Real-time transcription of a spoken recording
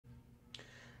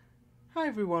Hi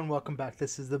everyone, welcome back.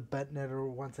 This is the Bet Knitter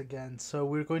once again. So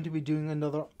we're going to be doing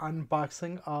another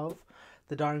unboxing of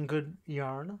the Darn Good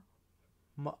Yarn,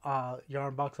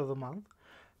 yarn box of the month.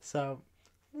 So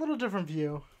a little different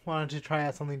view. Wanted to try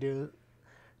out something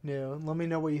new. Let me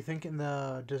know what you think in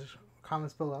the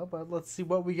comments below. But let's see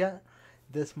what we get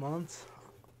this month's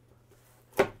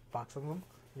box of them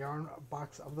yarn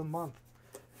box of the month.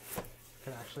 I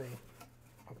can actually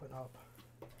open up.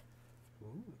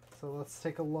 Ooh. So let's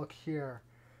take a look here.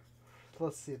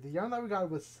 Let's see. The yarn that we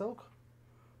got was silk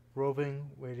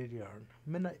roving weighted yarn,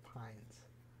 Midnight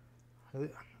Pines.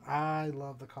 I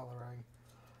love the coloring.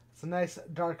 It's a nice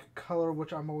dark color,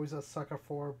 which I'm always a sucker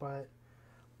for. But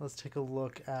let's take a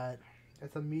look at.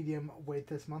 It's a medium weight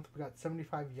this month. We got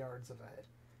 75 yards of it,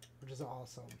 which is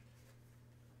awesome.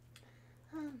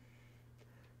 You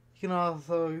can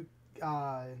also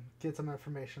get some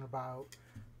information about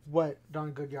what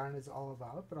Darn Good Yarn is all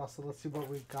about, but also let's see what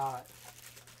we've got.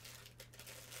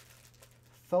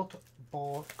 Felt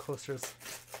ball coasters.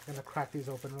 I'm gonna crack these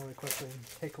open really quickly and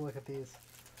take a look at these.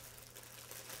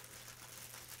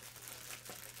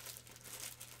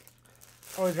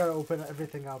 Always gotta open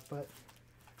everything up, but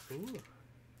ooh,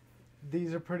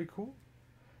 these are pretty cool.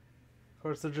 Of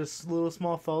course, they're just little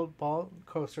small felt ball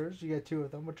coasters. You get 2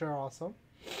 of them, which are awesome.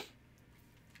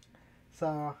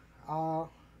 So,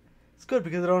 it's good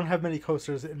because I don't have many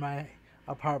coasters in my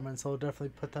apartment, so I'll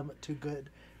definitely put them to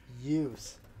good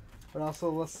use. But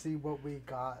also, let's see what we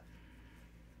got.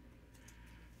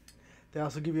 They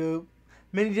also give you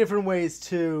many different ways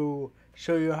to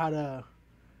show you how to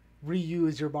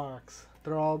reuse your box.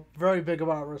 They're all very big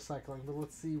about recycling, but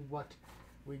let's see what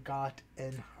we got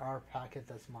in our packet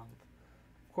this month.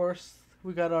 Of course,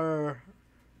 we got our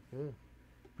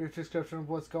brief description of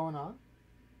what's going on.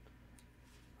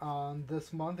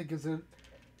 This month, it gives a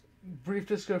brief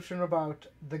description about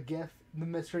the gift, the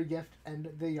mystery gift,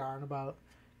 and the yarn about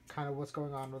kind of what's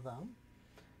going on with them.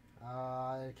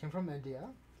 It came from India.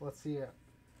 Let's see it.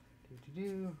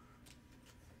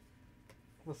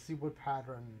 Let's see what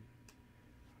pattern.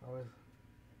 Oh,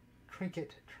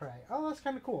 trinket tray. Oh, that's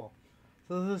kind of cool.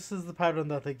 So this is the pattern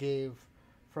that they gave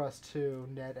for us to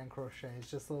knit and crochet.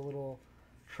 It's just a little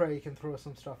tray you can throw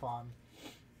some stuff on.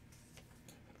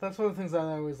 That's one of the things that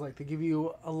I always like. They give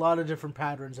you a lot of different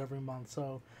patterns every month,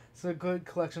 so it's a good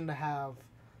collection to have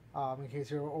in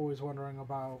case you're always wondering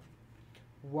about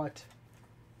what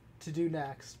to do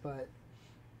next. But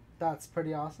that's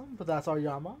pretty awesome. But that's our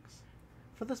yarn box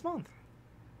for this month,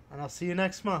 and I'll see you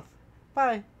next month.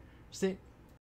 Bye. See.